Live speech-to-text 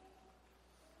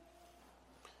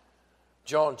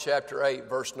John chapter 8,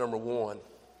 verse number 1.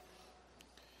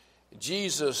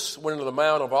 Jesus went into the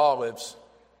Mount of Olives,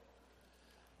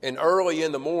 and early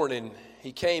in the morning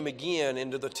he came again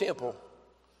into the temple,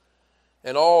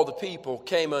 and all the people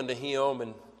came unto him,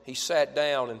 and he sat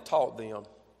down and taught them.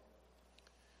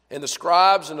 And the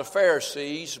scribes and the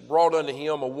Pharisees brought unto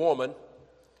him a woman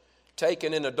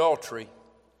taken in adultery,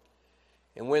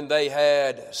 and when they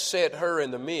had set her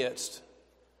in the midst,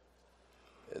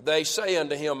 they say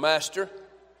unto him, Master,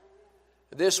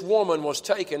 this woman was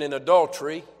taken in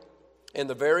adultery in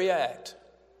the very act.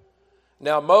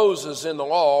 Now Moses in the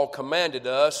law commanded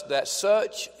us that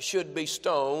such should be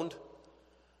stoned,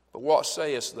 but what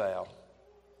sayest thou?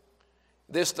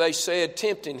 This they said,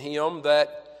 tempting him,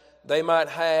 that they might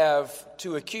have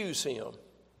to accuse him.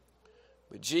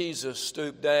 But Jesus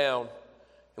stooped down,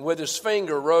 and with his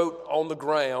finger wrote on the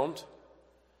ground,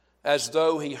 as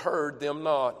though he heard them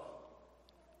not.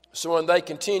 So when they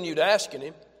continued asking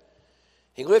him,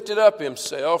 he lifted up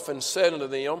himself and said unto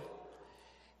them,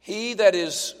 He that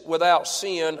is without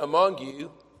sin among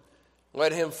you,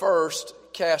 let him first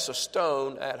cast a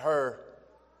stone at her.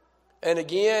 And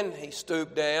again he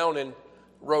stooped down and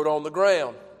wrote on the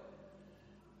ground.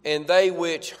 And they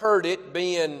which heard it,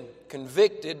 being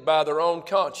convicted by their own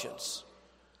conscience,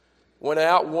 went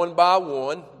out one by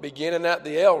one, beginning at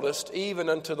the eldest, even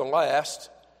unto the last.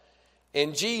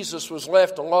 And Jesus was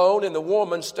left alone, and the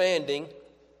woman standing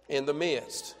in the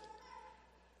midst.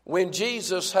 When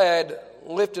Jesus had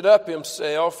lifted up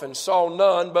himself and saw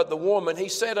none but the woman, he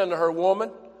said unto her,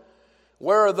 Woman,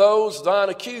 where are those thine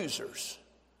accusers?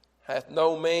 Hath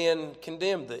no man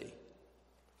condemned thee?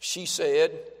 She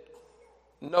said,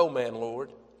 No man,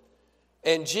 Lord.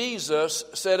 And Jesus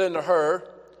said unto her,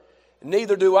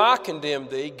 Neither do I condemn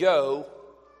thee. Go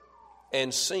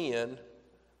and sin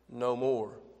no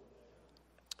more.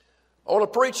 I want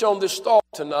to preach on this thought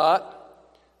tonight.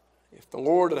 If the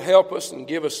Lord would help us and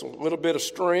give us a little bit of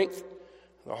strength,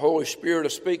 the Holy Spirit will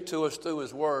speak to us through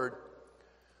His Word.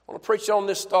 I want to preach on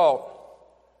this thought.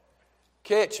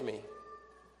 Catch me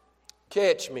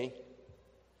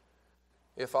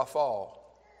if I fall.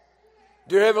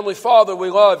 Dear Heavenly Father, we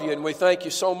love you and we thank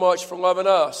you so much for loving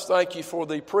us. Thank you for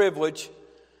the privilege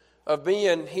of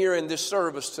being here in this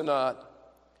service tonight.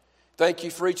 Thank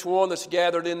you for each one that's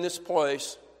gathered in this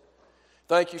place.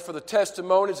 Thank you for the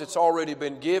testimonies that's already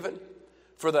been given,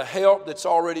 for the help that's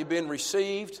already been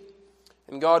received.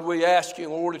 And God, we ask you,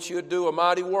 Lord, that you would do a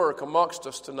mighty work amongst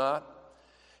us tonight.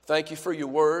 Thank you for your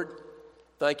word.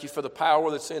 Thank you for the power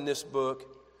that's in this book.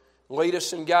 Lead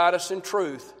us and guide us in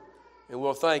truth. And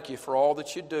we'll thank you for all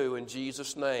that you do in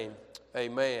Jesus' name.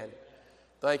 Amen.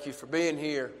 Thank you for being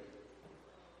here.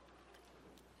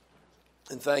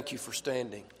 And thank you for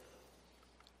standing.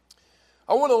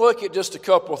 I want to look at just a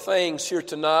couple of things here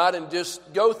tonight and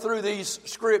just go through these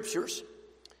scriptures.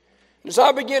 As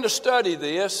I began to study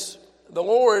this, the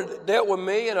Lord dealt with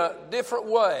me in a different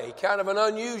way, kind of an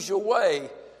unusual way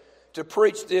to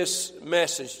preach this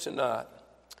message tonight.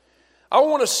 I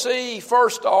want to see,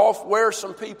 first off, where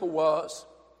some people was,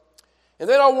 and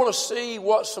then I want to see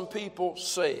what some people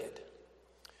said.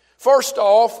 First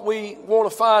off, we want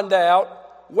to find out,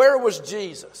 where was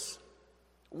Jesus?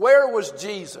 Where was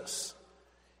Jesus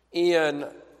in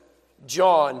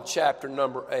John chapter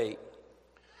number 8?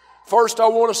 First, I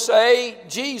want to say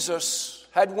Jesus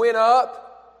had went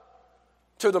up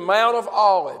to the Mount of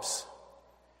Olives.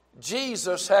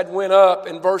 Jesus had went up,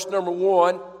 in verse number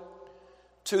 1,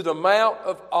 to the Mount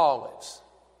of Olives.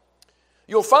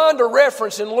 You'll find a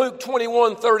reference in Luke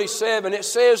 21:37. It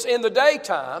says, in the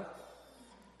daytime,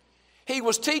 he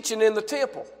was teaching in the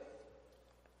temple.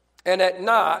 And at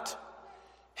night,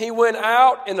 he went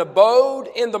out and abode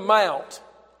in the mount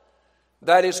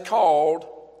that is called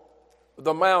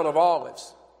the Mount of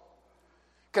Olives.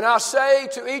 Can I say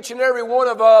to each and every one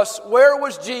of us, where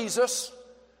was Jesus?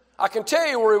 I can tell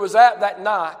you where he was at that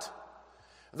night.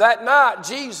 That night,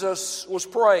 Jesus was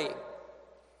praying.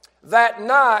 That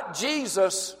night,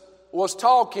 Jesus was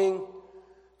talking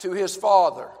to his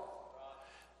Father.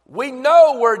 We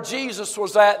know where Jesus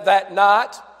was at that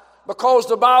night because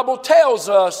the Bible tells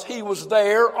us he was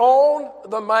there on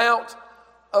the Mount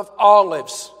of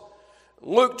Olives.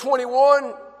 Luke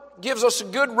 21 gives us a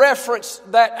good reference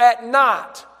that at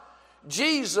night,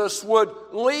 Jesus would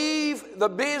leave the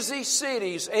busy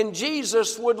cities and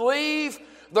Jesus would leave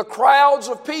the crowds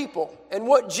of people. And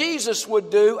what Jesus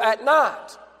would do at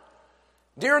night,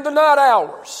 during the night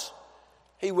hours,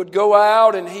 he would go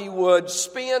out and he would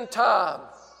spend time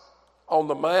on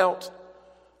the Mount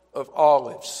of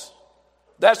Olives.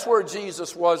 That's where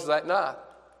Jesus was that night.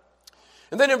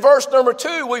 And then in verse number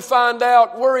 2, we find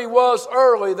out where he was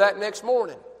early that next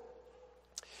morning.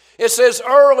 It says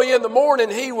early in the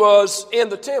morning he was in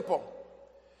the temple.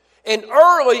 And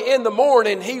early in the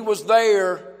morning he was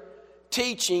there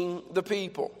teaching the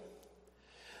people.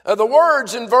 The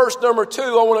words in verse number 2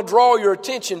 I want to draw your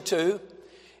attention to.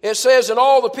 It says, and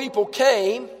all the people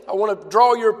came. I want to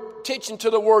draw your attention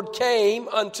to the word came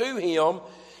unto him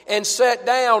and sat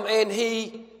down, and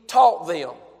he taught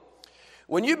them.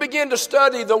 When you begin to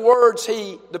study the words,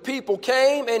 the people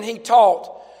came and he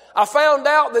taught, I found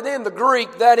out that in the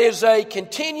Greek that is a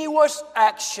continuous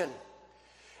action.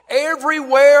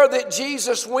 Everywhere that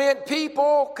Jesus went,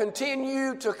 people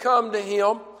continued to come to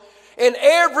him. And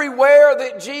everywhere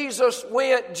that Jesus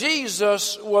went,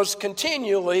 Jesus was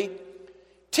continually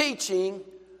teaching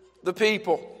the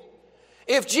people.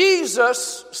 If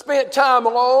Jesus spent time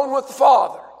alone with the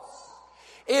Father,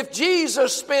 if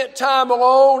Jesus spent time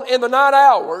alone in the night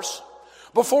hours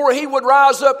before he would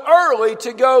rise up early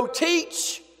to go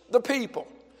teach the people,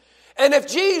 and if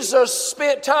Jesus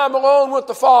spent time alone with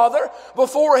the Father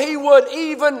before he would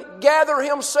even gather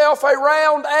himself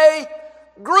around a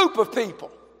group of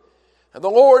people, and the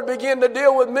Lord began to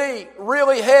deal with me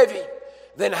really heavy,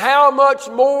 then how much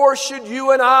more should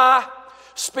you and I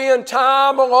spend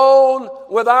time alone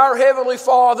with our Heavenly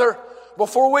Father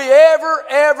before we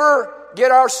ever get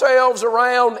ourselves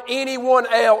around anyone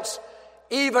else,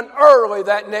 even early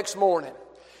that next morning?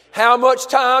 How much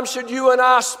time should you and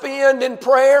I spend in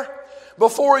prayer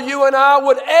before you and I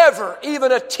would ever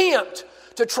even attempt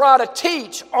to try to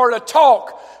teach or to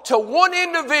talk to one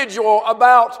individual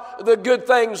about the good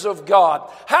things of God?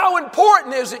 How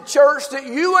important is it, church, that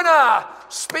you and I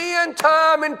spend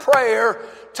time in prayer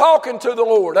talking to the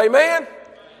Lord? Amen?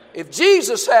 If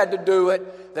Jesus had to do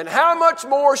it, then how much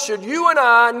more should you and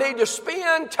I need to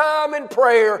spend time in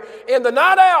prayer in the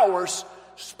night hours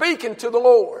speaking to the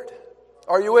Lord?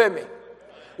 Are you with me?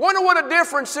 Wonder what a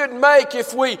difference it'd make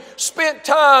if we spent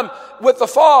time with the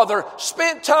Father,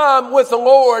 spent time with the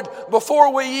Lord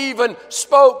before we even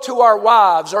spoke to our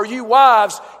wives, or you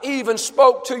wives even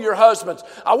spoke to your husbands.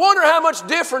 I wonder how much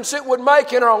difference it would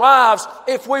make in our lives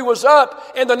if we was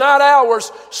up in the night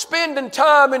hours spending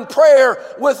time in prayer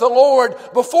with the Lord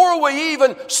before we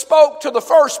even spoke to the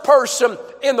first person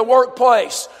in the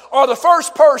workplace, or the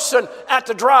first person at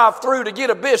the drive-thru to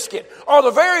get a biscuit, or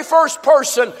the very first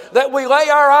person that we lay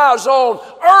our eyes on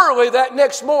early that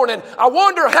next morning. I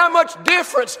wonder how much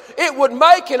difference it would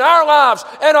make in our lives,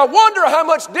 and I wonder how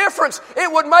much difference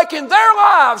it would make in their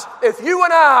lives if you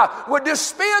and I would just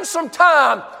spend some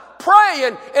time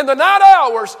praying in the night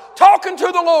hours, talking to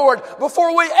the Lord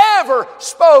before we ever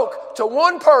spoke to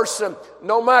one person,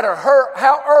 no matter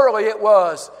how early it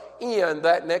was in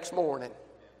that next morning.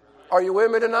 Are you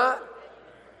with me tonight?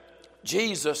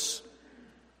 Jesus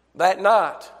that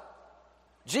night,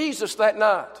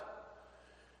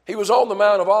 he was on the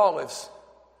Mount of Olives,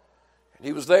 and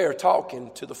he was there talking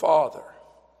to the Father.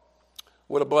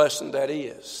 What a blessing that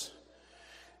is.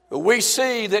 But we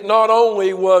see that not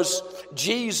only was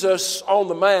Jesus on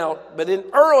the Mount, but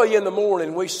early in the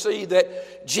morning we see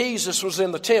that Jesus was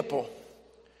in the temple,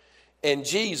 and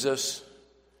Jesus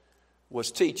was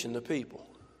teaching the people.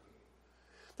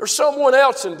 There's someone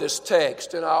else in this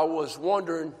text, and I was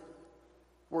wondering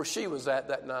where she was at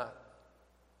that night.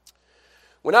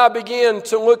 When I began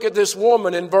to look at this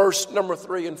woman in verse number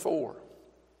 3 and 4,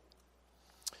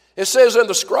 it says, and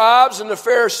the scribes and the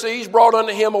Pharisees brought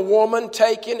unto him a woman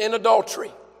taken in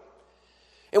adultery.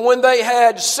 And when they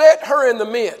had set her in the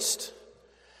midst,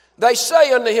 they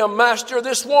say unto him, Master,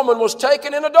 this woman was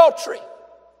taken in adultery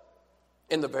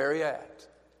in the very act.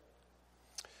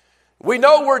 We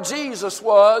know where Jesus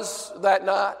was that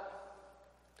night.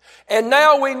 And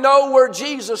now we know where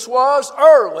Jesus was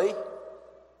early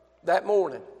that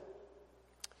morning.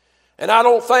 And I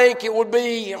don't think it would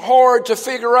be hard to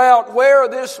figure out where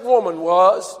this woman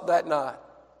was that night.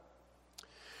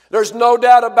 There's no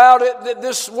doubt about it that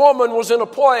this woman was in a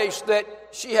place that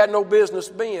she had no business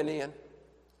being in.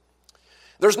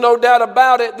 There's no doubt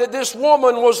about it that this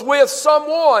woman was with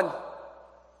someone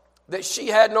that she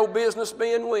had no business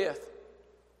being with.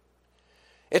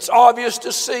 It's obvious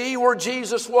to see where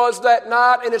Jesus was that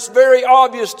night, and it's very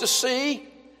obvious to see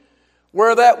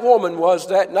where that woman was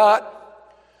that night,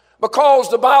 because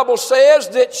the Bible says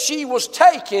that she was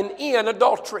taken in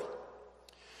adultery.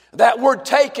 That word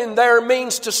taken there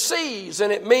means to seize,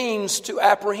 and it means to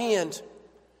apprehend.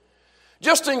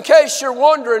 Just in case you're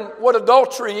wondering what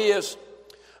adultery is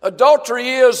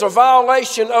a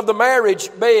violation of the marriage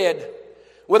bed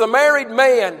with a married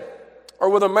man or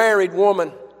with a married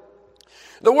woman.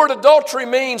 The word adultery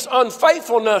means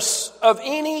unfaithfulness of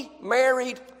any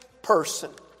married person.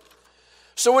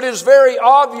 So it is very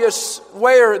obvious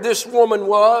where this woman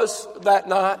was that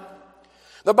night.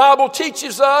 The Bible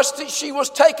teaches us that she was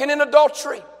taken in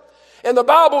adultery. And the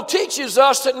Bible teaches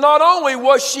us that not only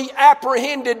was she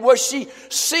apprehended, was she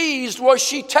seized, was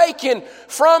she taken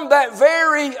from that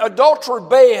very adultery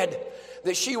bed,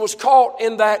 that she was caught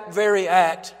in that very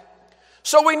act.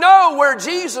 So we know where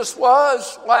Jesus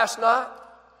was last night.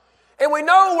 And we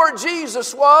know where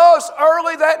Jesus was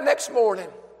early that next morning.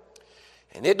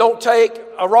 And it don't take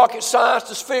a rocket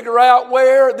scientist to figure out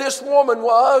where this woman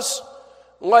was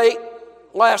late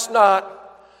last night.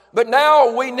 But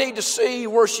now we need to see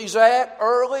where she's at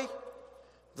early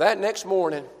that next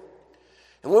morning.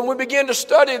 And when we begin to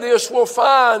study this, we'll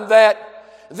find that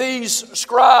these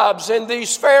scribes and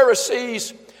these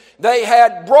Pharisees, they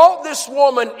had brought this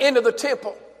woman into the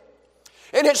temple.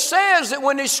 And it says that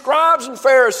when these scribes and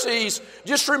Pharisees,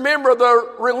 just remember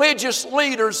the religious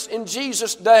leaders in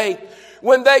Jesus' day,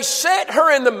 when they set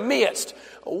her in the midst,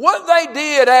 what they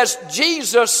did as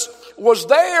Jesus was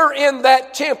there in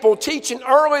that temple teaching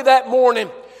early that morning,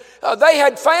 they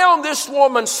had found this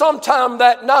woman sometime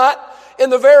that night in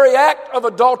the very act of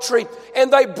adultery,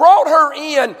 and they brought her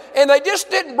in, and they just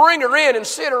didn't bring her in and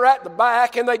sit her at the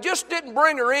back, and they just didn't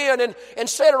bring her in and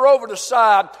set her over the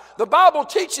side. The Bible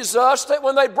teaches us that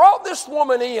when they brought this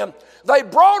woman in, they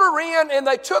brought her in and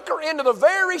they took her into the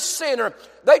very center.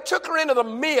 They took her into the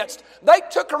midst. They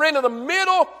took her into the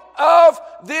middle of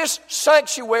this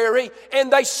sanctuary,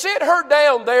 and they sit her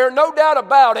down there, no doubt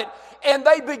about it, and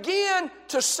they begin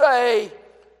to say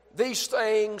these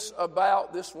things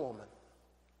about this woman.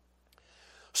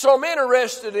 So I'm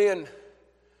interested in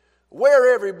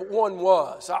where everyone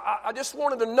was. I just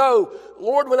wanted to know,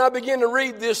 Lord, when I begin to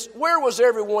read this, where was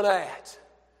everyone at?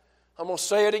 I'm going to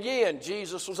say it again.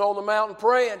 Jesus was on the mountain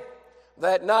praying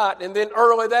that night, and then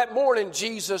early that morning,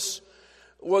 Jesus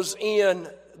was in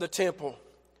the temple.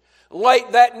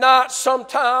 Late that night,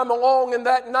 sometime along in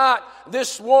that night,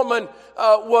 this woman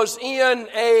was in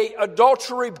a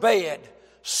adultery bed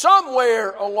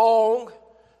somewhere along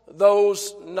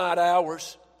those night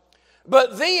hours.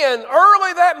 But then,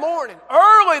 early that morning,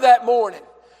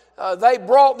 they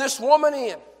brought this woman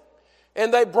in.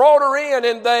 And they brought her in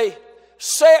and they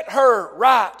set her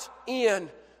right in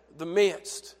the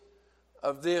midst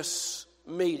of this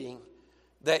meeting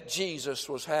that Jesus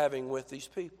was having with these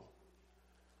people.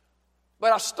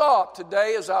 But I stopped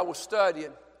today as I was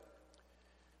studying.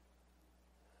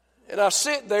 And I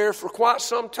sit there for quite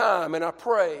some time and I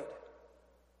prayed.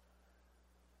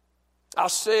 I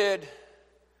said,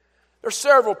 there's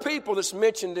several people that's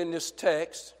mentioned in this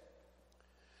text.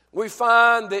 We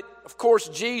find that, of course,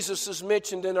 Jesus is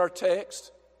mentioned in our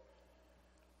text.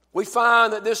 We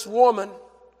find that this woman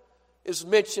is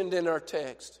mentioned in our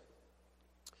text.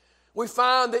 We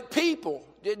find that people,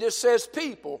 it just says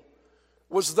people,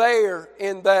 was there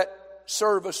in that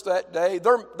service that day.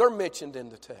 They're mentioned in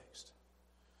the text.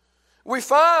 We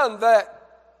find that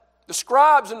the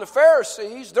scribes and the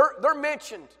Pharisees, they're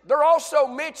mentioned. They're also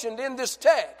mentioned in this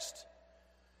text.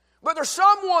 But there's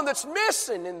someone that's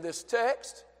missing in this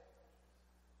text.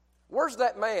 Where's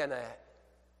that man at?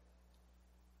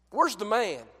 Where's the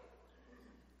man?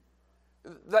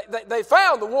 They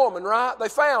found the woman, right? They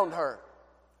found her.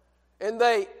 And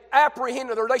they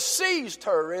apprehended her. They seized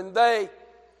her and they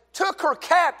took her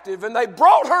captive and they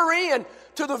brought her in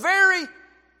to the very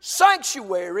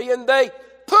sanctuary and they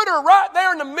put her right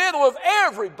there in the middle of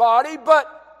everybody. But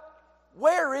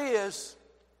where is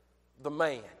the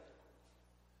man?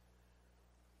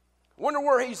 Wonder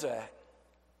where he's at.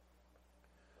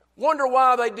 Wonder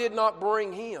why they did not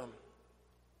bring him.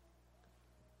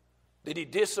 Did he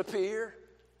disappear?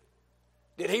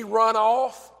 Did he run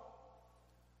off?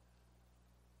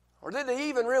 Or did they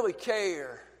even really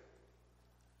care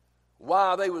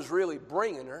why they was really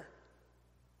bringing her?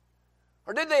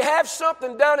 Or did they have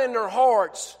something down in their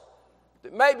hearts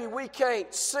that maybe we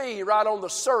can't see right on the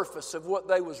surface of what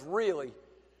they was really,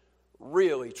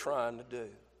 really trying to do?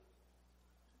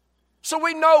 So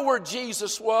we know where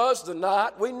Jesus was the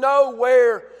night. We know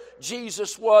where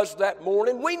Jesus was that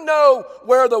morning. We know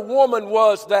where the woman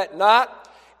was that night.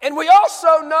 And we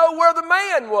also know where the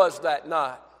man was that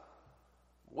night.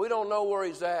 We don't know where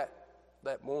he's at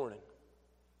that morning.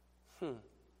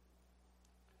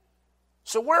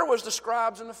 So where was the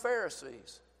scribes and the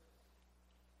Pharisees?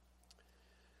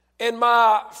 In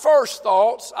my first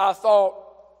thoughts, I thought,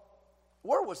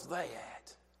 where was they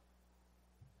at?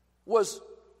 Was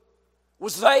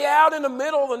they out in the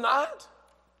middle of the night?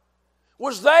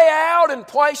 Was they out in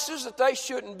places that they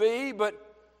shouldn't be? But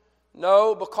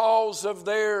no, because of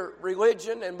their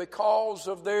religion and because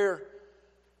of their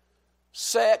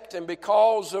sect and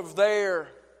because of their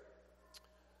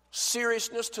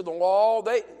seriousness to the law,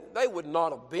 they would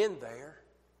not have been there.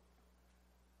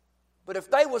 But if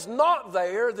they was not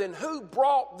there, then who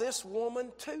brought this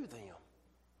woman to them?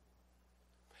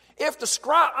 If the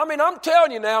scribe, I'm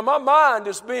telling you now, my mind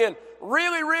has been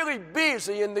really, really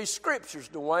busy in these scriptures,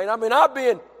 Dwayne. I've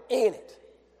been in it.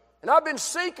 And I've been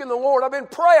seeking the Lord. I've been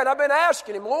praying. I've been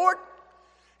asking Him, Lord,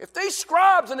 if these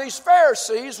scribes and these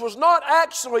Pharisees was not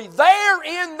actually there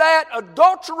in that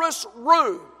adulterous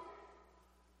room,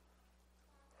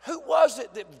 who was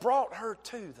it that brought her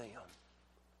to them?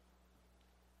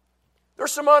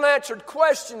 There's some unanswered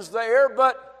questions there,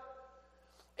 but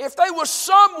if there was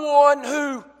someone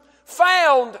who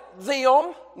found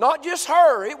them, not just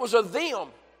her, it was a them.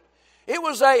 It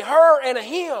was a her and a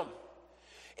him.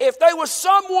 If there was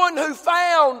someone who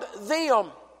found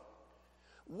them,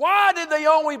 why did they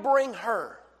only bring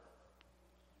her?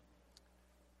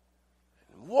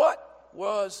 What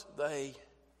was they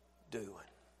doing?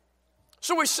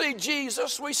 So we see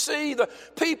Jesus, we see the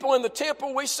people in the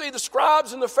temple, we see the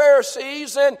scribes and the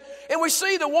Pharisees, and we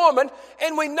see the woman,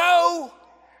 and we know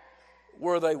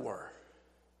where they were.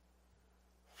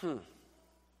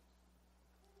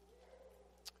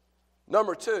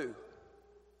 Number two,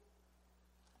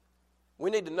 we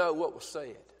need to know what was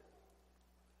said.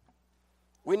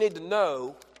 We need to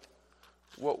know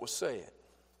what was said.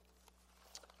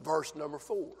 Verse number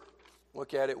 4.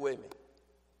 Look at it with me.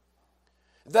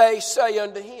 They say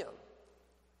unto him.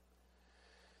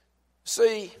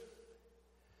 See,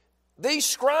 these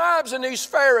scribes and these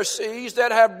Pharisees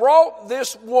that have brought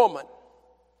this woman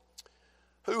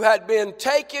who had been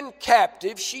taken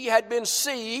captive, she had been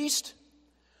seized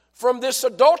from this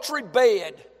adultery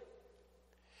bed.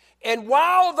 And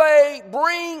while they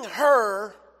bring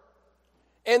her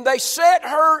and they set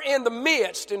her in the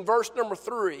midst, in verse number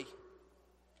 3,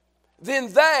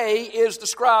 then they, is the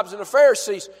scribes and the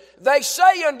Pharisees, they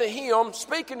say unto him,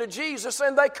 speaking to Jesus,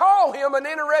 and they call him an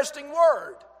interesting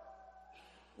word.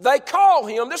 They call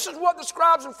him, this is what the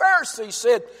scribes and Pharisees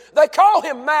said, they call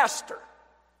him master.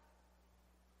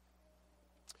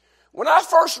 When I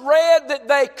first read that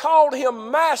they called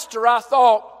him master, I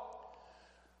thought,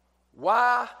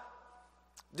 why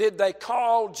did they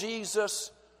call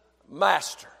Jesus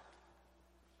master?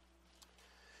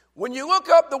 When you look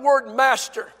up the word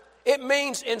master, it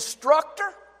means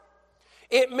instructor,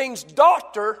 it means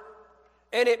doctor,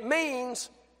 and it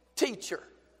means teacher.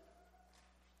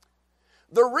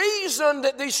 The reason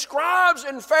that these scribes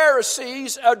and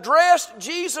Pharisees addressed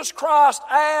Jesus Christ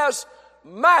as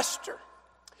master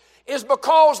is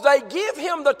because they give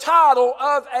him the title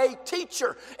of a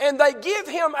teacher, and they give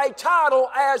him a title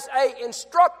as an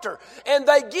instructor, and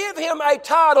they give him a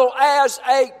title as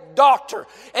a doctor.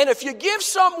 And if you give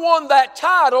someone that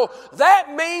title,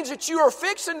 that means that you are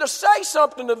fixing to say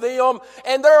something to them,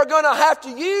 and they're going to have to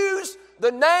use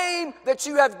the name that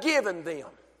you have given them.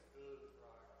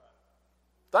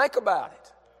 Think about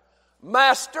it.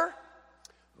 Master,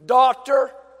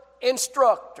 doctor,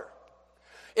 instructor.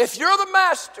 If you're the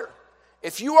master,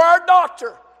 if you are a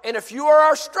doctor, and if you are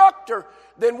our instructor,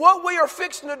 then what we are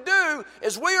fixing to do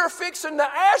is we are fixing to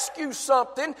ask you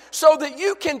something so that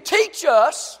you can teach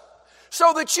us,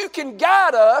 so that you can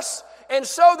guide us, and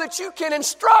so that you can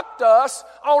instruct us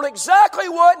on exactly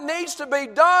what needs to be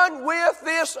done with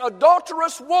this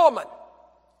adulterous woman.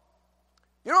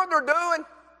 You know what they're doing?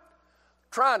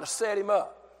 Trying to set him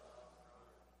up.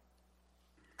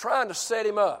 Trying to set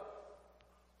him up.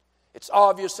 It's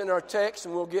obvious in our text,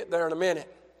 and we'll get there in a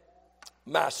minute.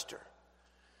 Master.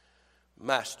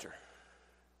 Master.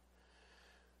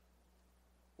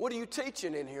 What are you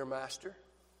teaching in here, Master?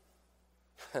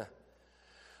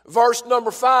 Verse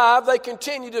number 5, they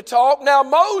continue to talk. Now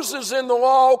Moses in the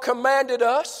law commanded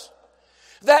us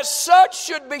that such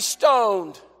should be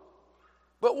stoned.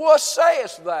 But what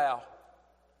sayest thou?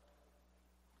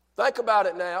 Think about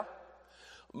it now.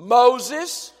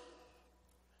 Moses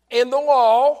in the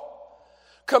law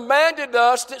commanded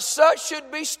us that such should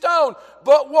be stoned.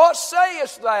 But what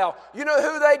sayest thou? You know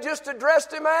who they just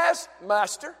addressed him as?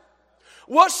 Master.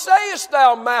 What sayest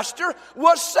thou, master?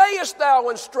 What sayest thou,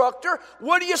 instructor?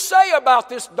 What do you say about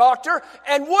this, doctor?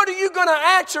 And what are you going to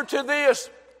answer to this,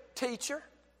 teacher?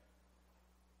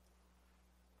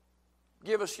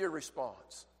 Give us your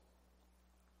response.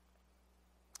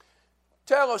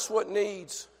 Tell us what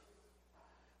needs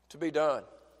to be done.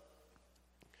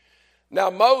 Now,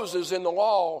 Moses in the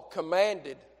law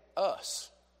commanded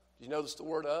us. Did you notice the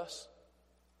word us?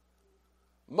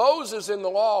 Moses in the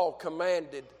law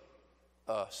commanded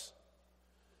us.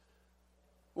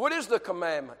 What is the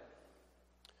commandment?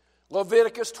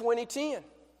 Leviticus 20:10.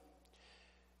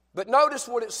 But notice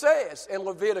what it says in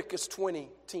Leviticus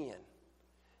 20:10.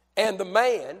 And the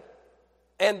man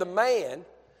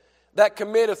that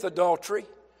committeth adultery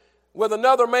with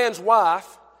another man's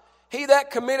wife, he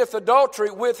that committeth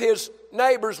adultery with his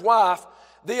neighbor's wife,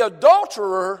 the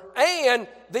adulterer and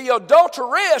the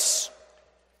adulteress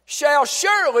shall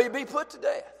surely be put to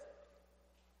death.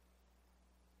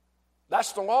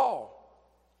 That's the law.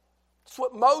 That's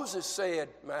what Moses said,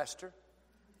 Master.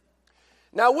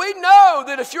 Now we know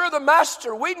that if you're the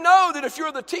master, we know that if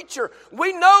you're the teacher,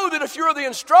 we know that if you're the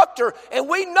instructor, and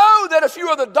we know that if you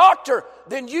are the doctor,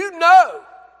 then you know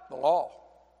the law.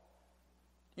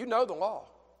 You know the law.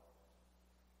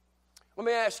 Let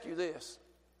me ask you this.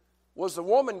 Was the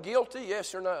woman guilty,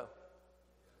 yes or no?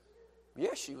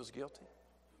 Yes, she was guilty.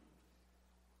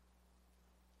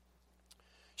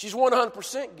 She's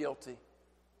 100% guilty.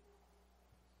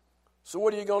 So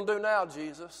what are you going to do now,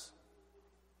 Jesus?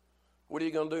 What are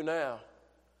you going to do now?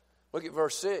 Look at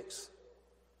verse 6.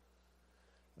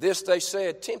 This they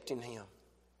said, tempting him,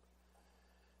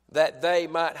 that they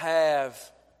might have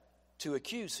to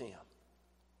accuse him.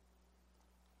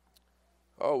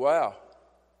 Oh, wow.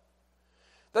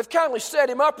 They've kindly set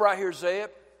him up right here, Zeb.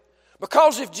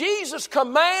 Because if Jesus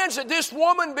commands that this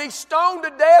woman be stoned to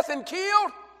death and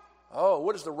killed, oh,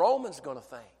 what is the Romans going to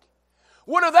think?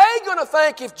 What are they going to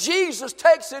think if Jesus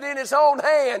takes it in his own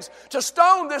hands to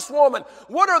stone this woman?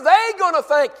 What are they going to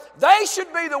think? They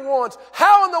should be the ones.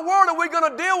 How in the world are we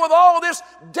going to deal with all of this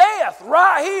death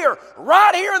right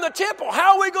here in the temple?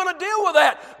 How are we going to deal with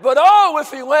that? But oh,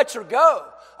 if he lets her go.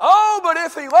 Oh, but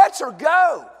if he lets her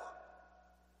go.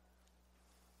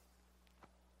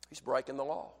 He's breaking the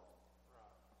law.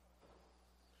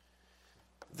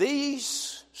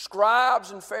 These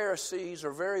scribes and Pharisees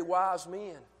are very wise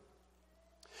men.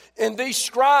 And these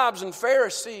scribes and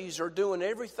Pharisees are doing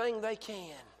everything they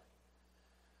can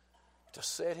to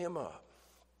set him up.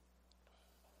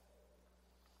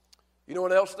 You know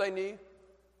what else they knew?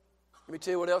 Let me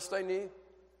tell you what else they knew.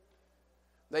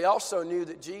 They also knew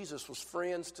that Jesus was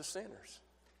friends to sinners.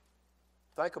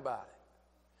 Think about it.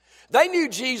 They knew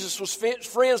Jesus was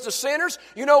friends to sinners.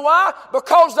 You know why?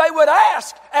 Because they would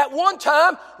ask at one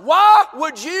time, why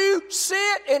would you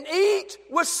sit and eat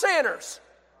with sinners?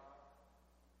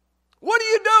 What are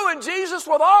you doing, Jesus,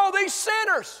 with all these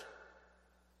sinners?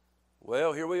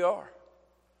 Well, here we are.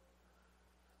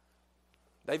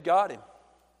 They've got him.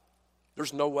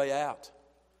 There's no way out.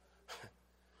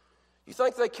 You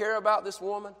think they care about this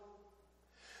woman?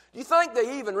 Do you think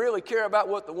they even really care about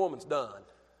what the woman's done?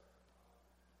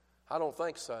 I don't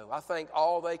think so. I think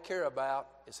all they care about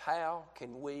is how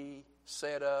can we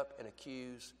set up and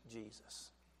accuse Jesus?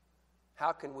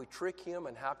 How can we trick him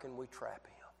and how can we trap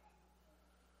him?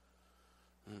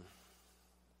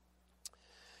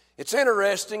 It's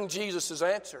interesting, Jesus'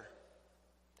 answer.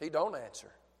 He don't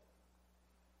answer.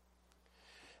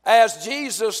 As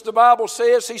Jesus, the Bible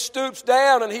says, he stoops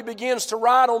down and he begins to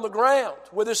write on the ground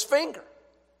with his finger.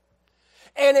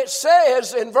 And it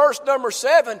says in verse number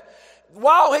 7,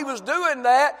 while he was doing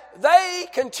that, they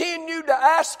continued to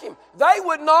ask him. They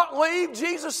would not leave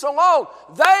Jesus alone.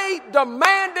 They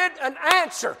demanded an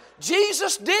answer.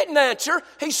 Jesus didn't answer.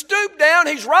 He stooped down,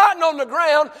 he's writing on the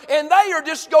ground, and they are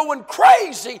just going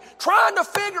crazy trying to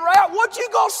figure out what you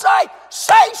going to say.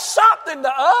 Say something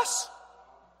to us.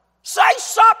 Say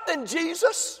something,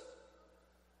 Jesus.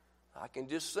 I can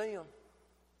just see them.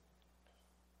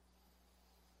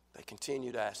 They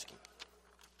continued asking.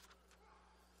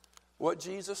 What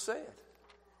Jesus said.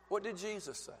 What did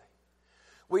Jesus say?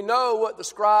 We know what the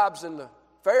scribes and the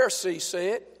Pharisees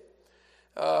said.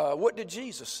 What did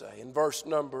Jesus say in verse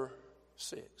number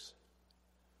 6?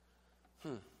 He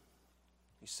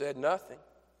said nothing.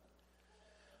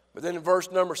 But then in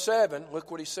verse number 7, look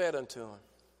what he said unto him.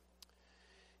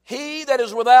 He that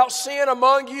is without sin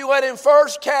among you, let him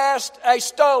first cast a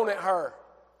stone at her.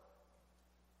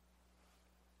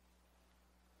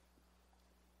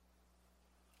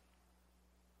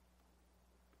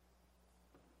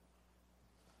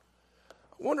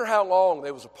 I wonder how long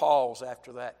there was a pause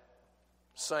after that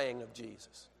saying of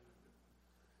Jesus.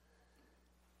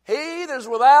 He that is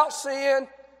without sin,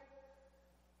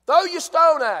 throw your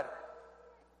stone at her.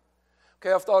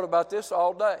 Okay, I've thought about this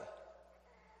all day.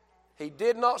 He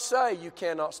did not say you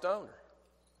cannot stone her.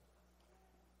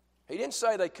 He didn't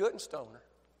say they couldn't stone her.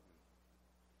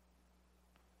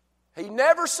 He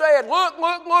never said,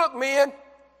 look, men.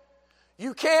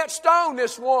 You can't stone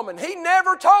this woman. He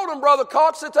never told them, Brother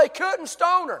Cox, that they couldn't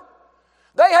stone her.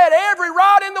 They had every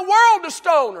right in the world to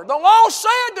stone her. The law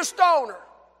said to stone her.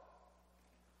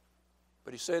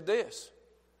 But he said this.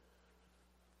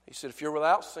 He said, if you're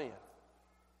without sin,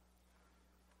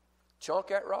 chunk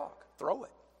that rock, throw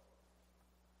it.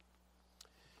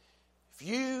 If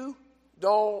you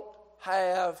don't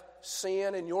have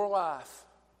sin in your life,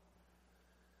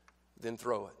 then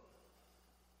throw it.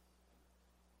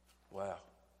 Wow.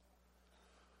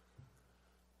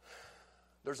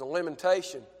 There's a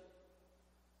limitation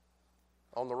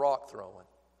on the rock throwing.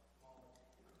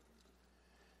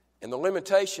 And the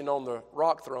limitation on the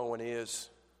rock throwing is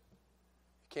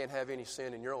you can't have any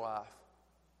sin in your life.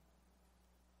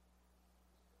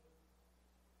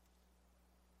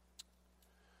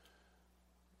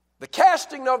 The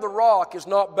casting of the rock is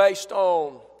not based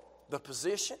on the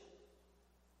position.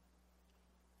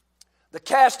 The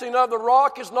casting of the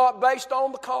rock is not based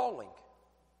on the calling.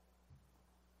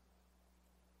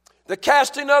 The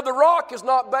casting of the rock is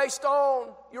not based on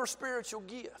your spiritual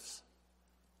gifts.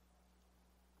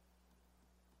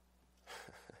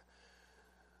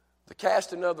 The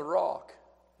casting of the rock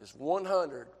is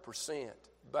 100%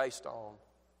 based on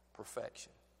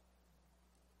perfection.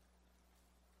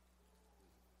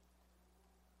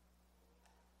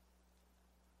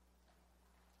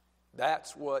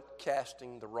 That's what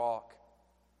casting the rock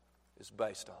is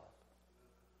based on.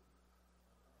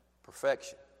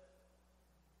 Perfection.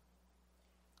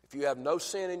 If you have no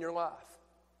sin in your life,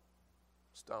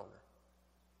 stone her.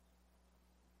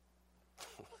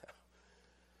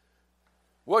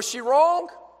 Was she wrong?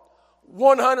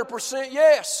 100%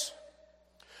 yes.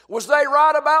 Was they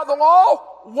right about the law?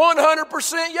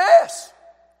 100% yes.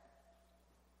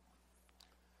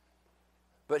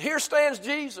 But here stands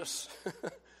Jesus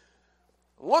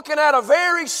looking at a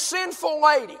very sinful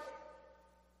lady.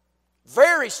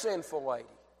 Very sinful lady.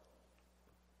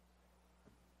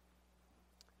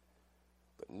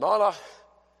 But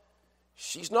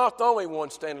she's not the only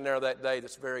one standing there that day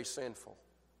that's very sinful.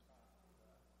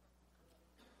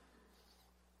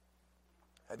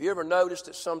 Have you ever noticed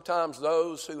that sometimes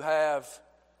those who have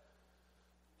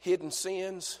hidden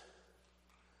sins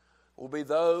will be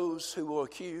those who will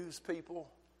accuse people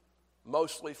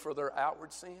mostly for their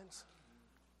outward sins?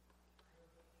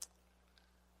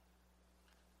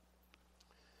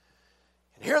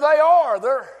 And here they are.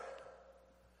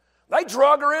 They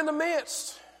drug her in the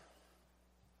midst.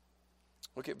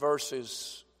 Look at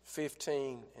verses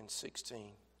 15 and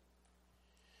 16.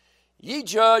 Ye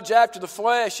judge after the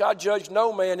flesh, I judge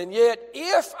no man, and yet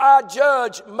if I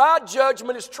judge, my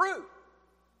judgment is true.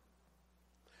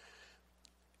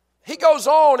 He goes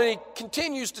on and he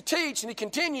continues to teach and he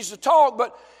continues to talk,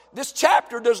 but this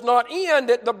chapter does not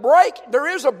end at the break. There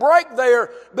is a break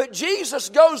there, but Jesus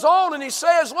goes on and he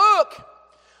says, look,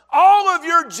 all of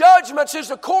your judgments is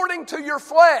according to your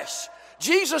flesh.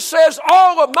 Jesus says,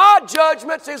 all of my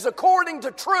judgments is according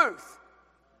to truth.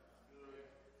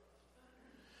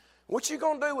 What you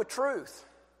going to do with truth?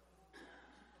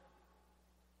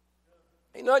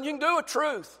 Ain't nothing you can do with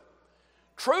truth.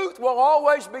 Truth will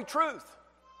always be truth.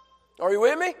 Are you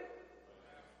with me?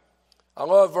 I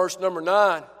love verse number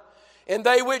 9. And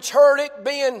they which heard it,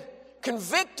 being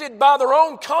convicted by their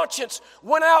own conscience,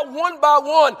 went out one by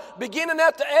one, beginning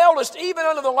at the eldest, even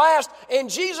unto the last. And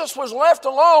Jesus was left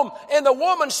alone, and the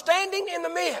woman standing in the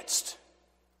midst.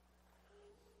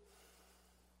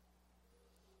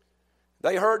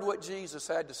 They heard what Jesus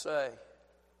had to say.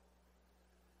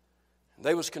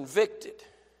 They was convicted,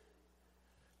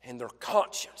 and their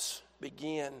conscience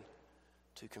began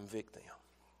to convict them.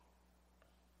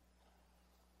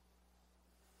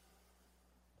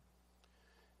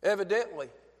 Evidently,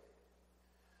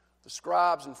 the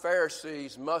scribes and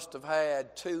Pharisees must have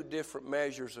had two different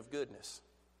measures of goodness.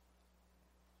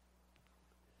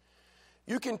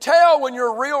 You can tell when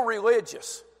you're real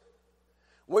religious.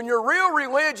 When you're real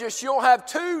religious, you'll have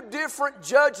two different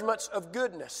judgments of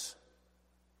goodness.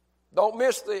 Don't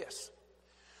miss this.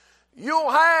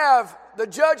 You'll have the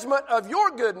judgment of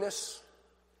your goodness,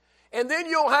 and then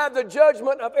you'll have the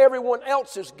judgment of everyone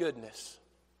else's goodness.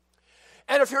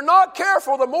 And if you're not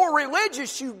careful, the more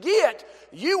religious you get,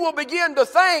 you will begin to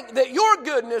think that your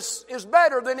goodness is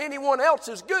better than anyone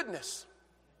else's goodness.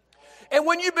 And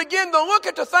when you begin to look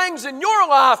at the things in your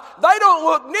life, they don't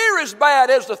look near as bad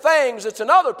as the things that's in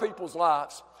other people's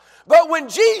lives. But when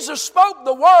Jesus spoke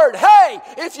the word, hey,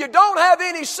 if you don't have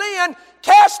any sin,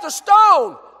 cast a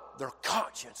stone, their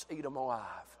conscience eat them alive.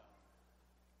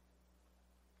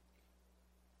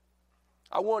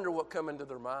 I wonder what come into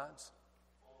their minds.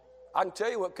 I can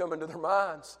tell you what come into their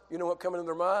minds. You know what come into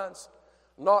their minds?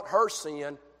 Not her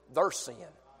sin, their sin.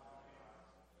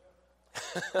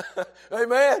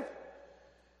 Amen.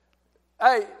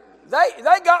 Hey,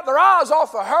 they got their eyes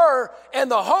off of her, and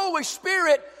the Holy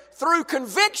Spirit, through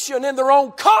conviction in their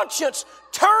own conscience,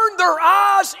 turned their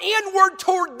eyes inward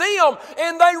toward them,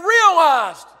 and they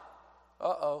realized,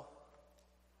 uh-oh.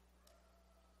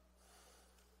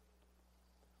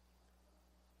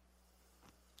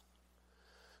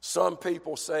 Some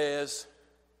people says,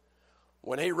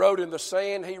 When he wrote in the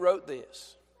sand, he wrote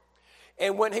this.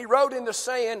 And when he wrote in the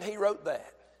sand, he wrote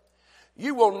that.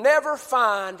 You will never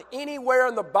find anywhere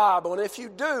in the Bible, and if you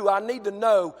do, I need to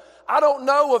know. I don't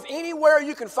know of anywhere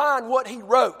you can find what he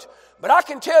wrote. But I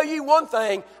can tell you one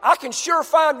thing, I can sure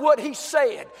find what he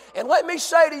said. And let me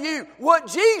say to you, what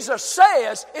Jesus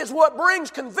says is what brings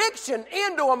conviction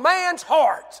into a man's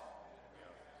heart.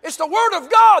 It's the Word of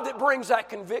God that brings that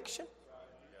conviction.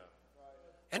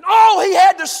 And all he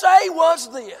had to say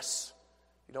was this: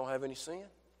 you don't have any sin?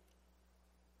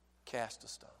 Cast a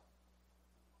stone.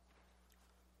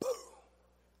 Boom.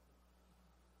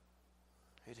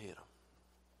 It hit him.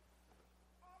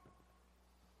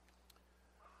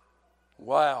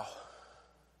 Wow.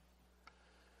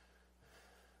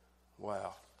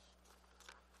 Wow.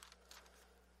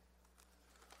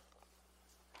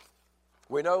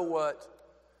 We know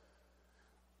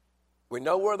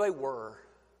where they were.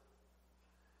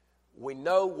 We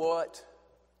know what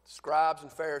scribes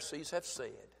and Pharisees have said.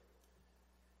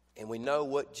 And we know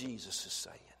what Jesus is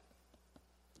saying.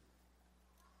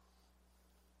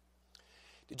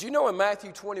 Did you know in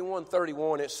Matthew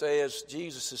 21:31 it says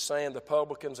Jesus is saying the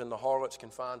publicans and the harlots can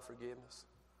find forgiveness?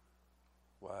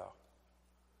 Wow.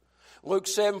 Luke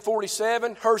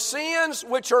 7:47, her sins,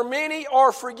 which are many,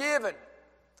 are forgiven.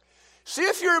 See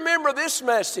if you remember this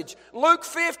message. Luke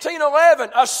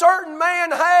 15:11, a certain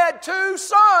man had 2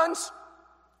 sons.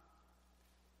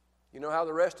 You know how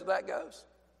the rest of that goes?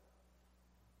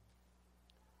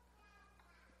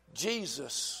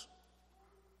 Jesus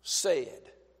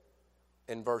said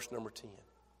in verse number 10,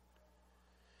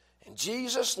 and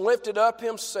Jesus lifted up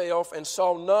himself and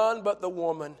saw none but the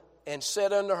woman, and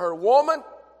said unto her, Woman,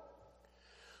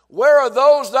 where are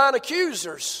those thine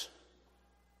accusers?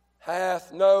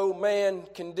 Hath no man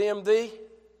condemned thee?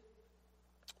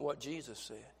 What Jesus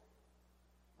said.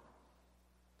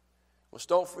 Well,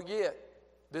 don't forget,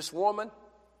 this woman,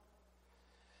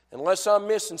 unless I'm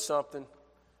missing something,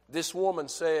 this woman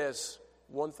says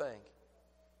one thing.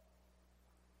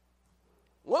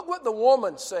 Look what the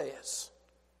woman says.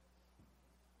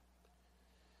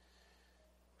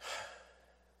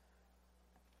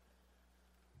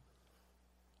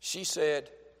 She said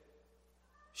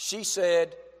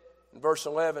in verse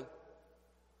 11,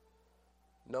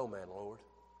 No man, Lord.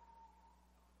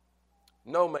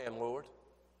 No man, Lord.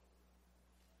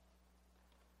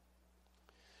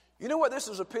 You know what this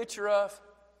is a picture of?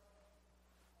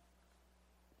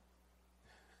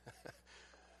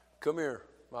 Come here,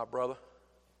 my brother.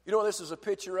 You know what this is a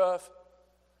picture of?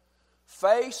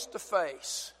 Face to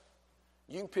face.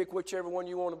 You can pick whichever one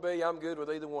you want to be. I'm good with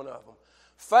either one of them.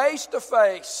 Face to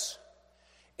face.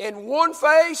 In one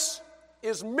face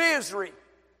is misery.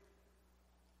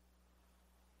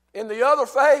 In the other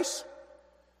face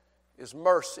is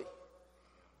mercy.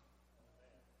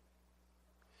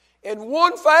 In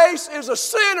one face is a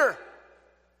sinner.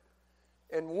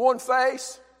 In one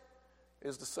face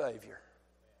is the Savior.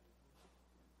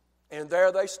 And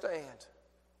there they stand,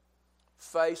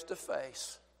 face to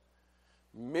face.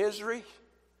 Misery.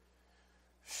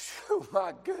 Oh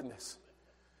my goodness.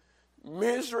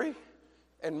 Misery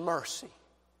and mercy.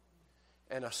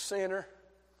 And a sinner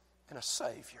and a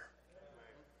Savior.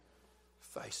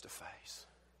 Face to face.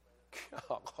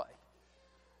 Golly.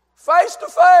 Face to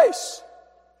face.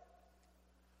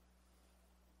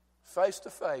 Face to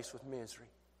face with misery.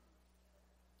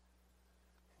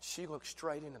 She looked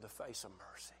straight into the face of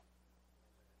mercy.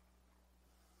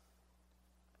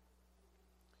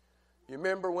 You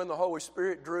remember when the Holy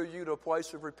Spirit drew you to a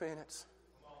place of repentance?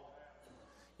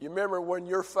 You remember when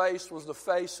your face was the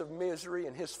face of misery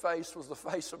and His face was the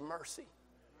face of mercy?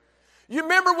 You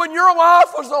remember when your life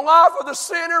was the life of the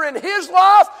sinner and His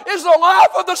life is the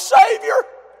life of the Savior?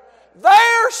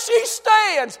 There she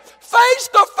stands, face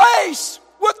to face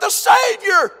with the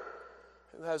Savior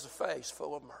who has a face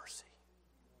full of mercy.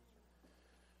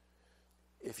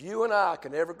 If you and I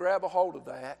can ever grab a hold of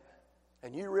that,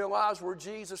 and you realize where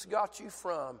Jesus got you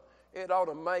from, it ought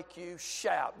to make you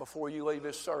shout before you leave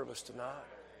this service tonight.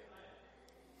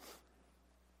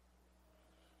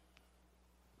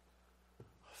 A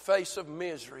face of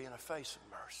misery and a face of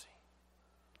mercy.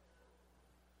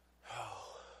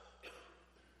 Oh.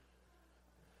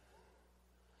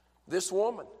 This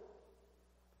woman,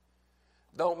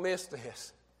 don't miss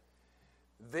this.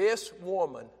 This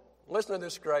woman, listen to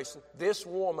this, Grayson, this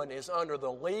woman is under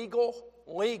the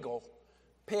legal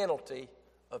penalty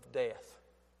of death.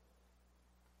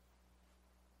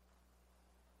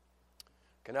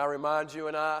 Can I remind you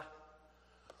and I?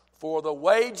 For the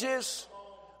wages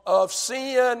of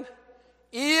sin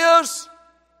is,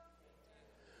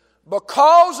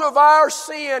 Because of our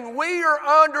sin, we are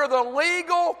under the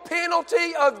legal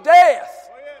penalty of death.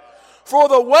 For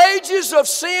the wages of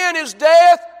sin is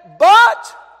death,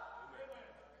 but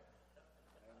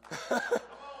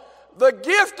the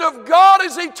gift of God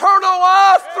is eternal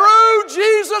life through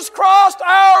Jesus Christ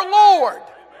our Lord.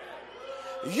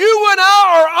 You and I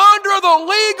are under the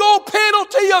legal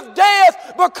penalty of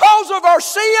death because of our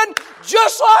sin,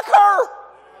 just like her.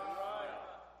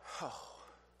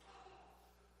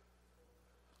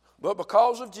 But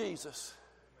because of Jesus,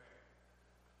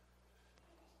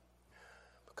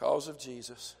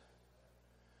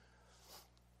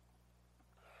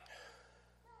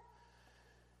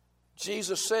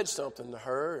 Jesus said something to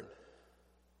her.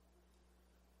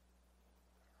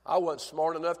 I wasn't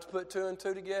smart enough to put two and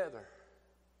two together,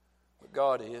 but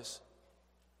God is.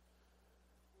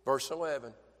 Verse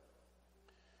 11.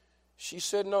 She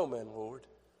said, "No, man, Lord."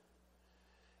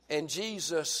 And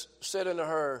Jesus said unto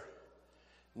her,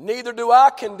 "Neither do I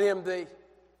condemn thee.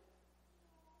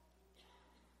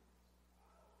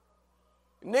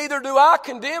 Neither do I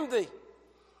condemn thee."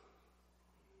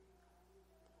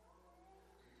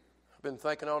 I've been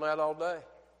thinking on that all day.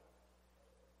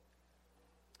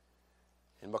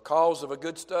 And because of a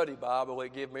good study Bible,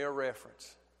 it gave me a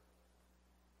reference.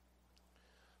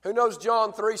 Who knows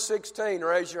John 3:16?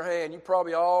 Raise your hand. You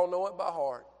probably all know it by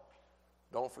heart.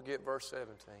 Don't forget verse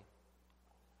 17.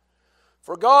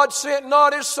 For God sent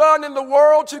not His Son in the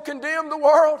world to condemn the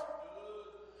world,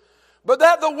 but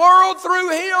that the world through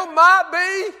Him might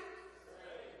be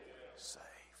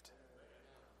saved.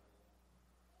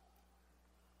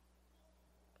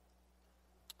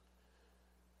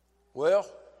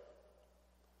 Well,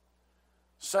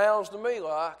 sounds to me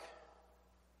like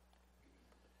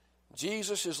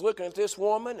Jesus is looking at this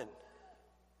woman, and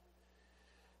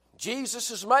Jesus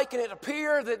is making it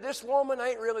appear that this woman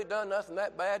ain't really done nothing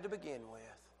that bad to begin with.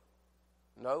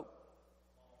 Nope.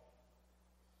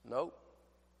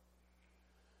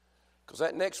 Because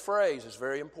that next phrase is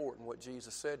very important, what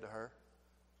Jesus said to her.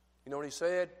 You know what He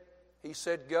said? He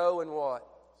said, "Go and what?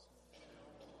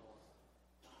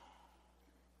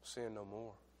 Sin no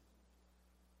more."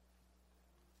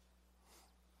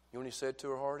 You know what He said to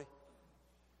her, Hardy?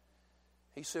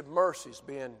 He said, "Mercy's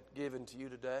been given to you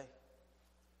today.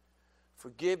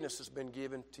 Forgiveness has been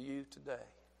given to you today."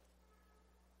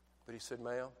 But He said,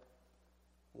 "Ma'am,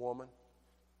 woman,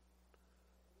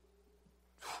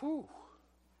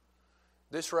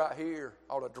 this right here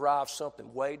ought to drive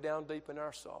something way down deep in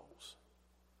our souls.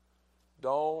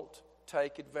 Don't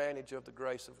take advantage of the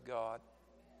grace of God.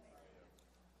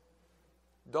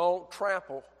 Don't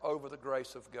trample over the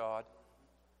grace of God."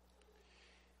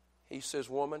 He says,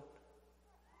 "Woman,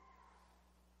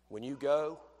 when you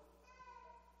go,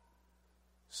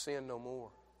 sin no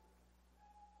more.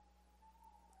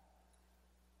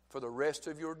 For the rest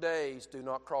of your days, do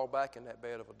not crawl back in that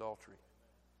bed of adultery.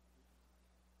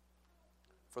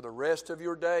 For the rest of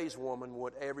your days, woman,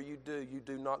 whatever you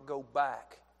do not go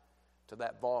back to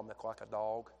that vomit like a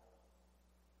dog.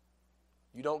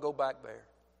 You don't go back there."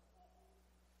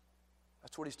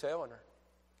 That's what He's telling her.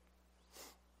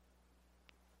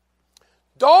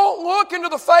 Don't look into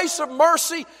the face of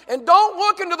mercy, and don't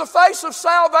look into the face of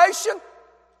salvation,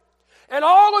 and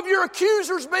all of your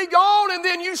accusers be gone, and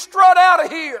then you strut out of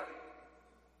here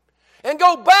and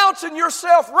go bouncing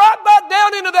yourself right back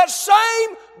down into that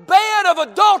same bed of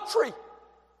adultery.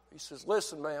 He says,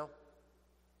 "Listen, ma'am,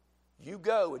 you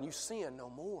go and you sin no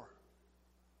more."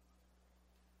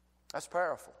 That's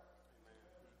powerful.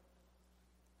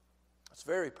 That's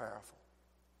very powerful.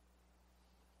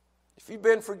 If you've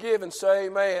been forgiven, say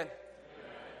amen.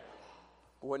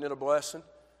 Wasn't it a blessing?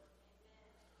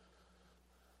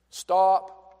 Stop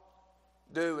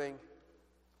doing,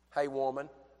 hey woman,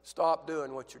 stop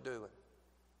doing what you're doing.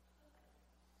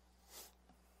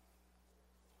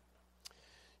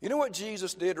 You know what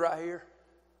Jesus did right here?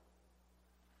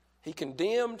 He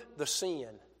condemned the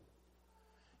sin,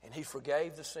 and He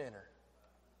forgave the sinner.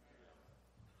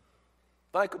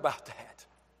 Think about that.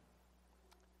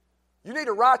 You need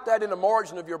to write that in the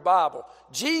margin of your Bible.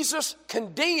 Jesus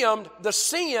condemned the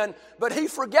sin, but He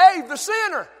forgave the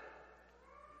sinner.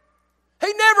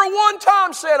 He never one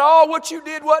time said, "Oh, what you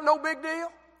did wasn't no big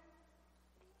deal."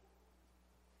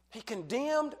 He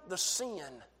condemned the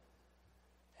sin,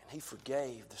 and He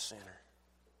forgave the sinner.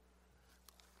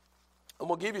 I'm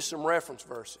going to give you some reference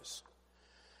verses.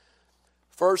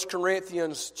 1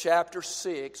 Corinthians chapter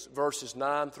 6, verses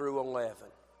 9 through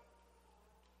 11.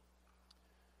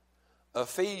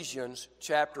 Ephesians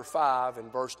chapter 5 and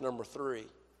verse number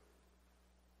 3.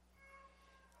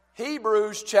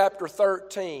 Hebrews chapter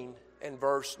 13 and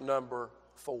verse number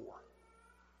 4.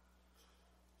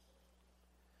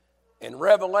 in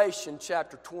Revelation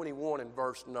chapter 21 and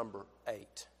verse number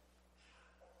 8.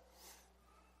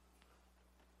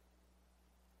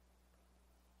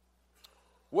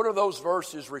 What are those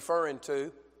verses referring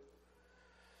to?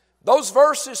 Those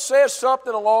verses says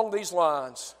something along these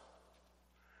lines.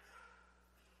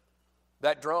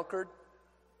 That drunkard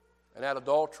and that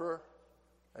adulterer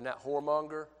and that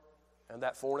whoremonger and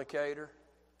that fornicator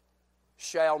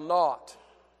shall not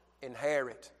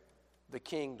inherit the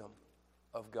kingdom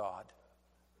of God.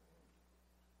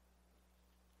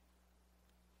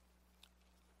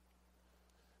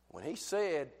 When he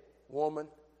said, woman,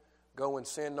 go and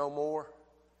sin no more,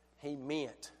 he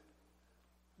meant,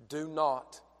 do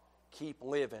not keep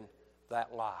living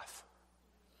that life.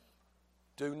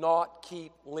 Do not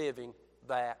keep living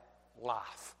that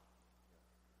life.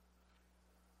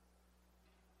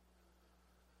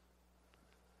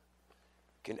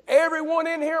 Can everyone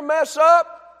in here mess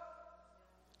up?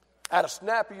 At a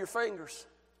snap of your fingers.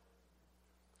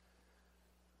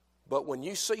 But when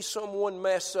you see someone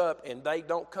mess up and they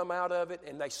don't come out of it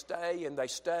and they stay and they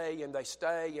stay and they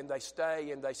stay and they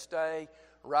stay and they stay,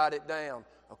 write it down.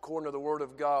 According to the Word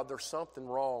of God, there's something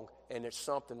wrong and it's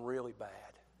something really bad.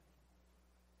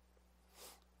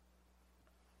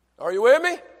 Are you with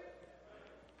me?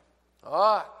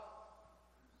 All right.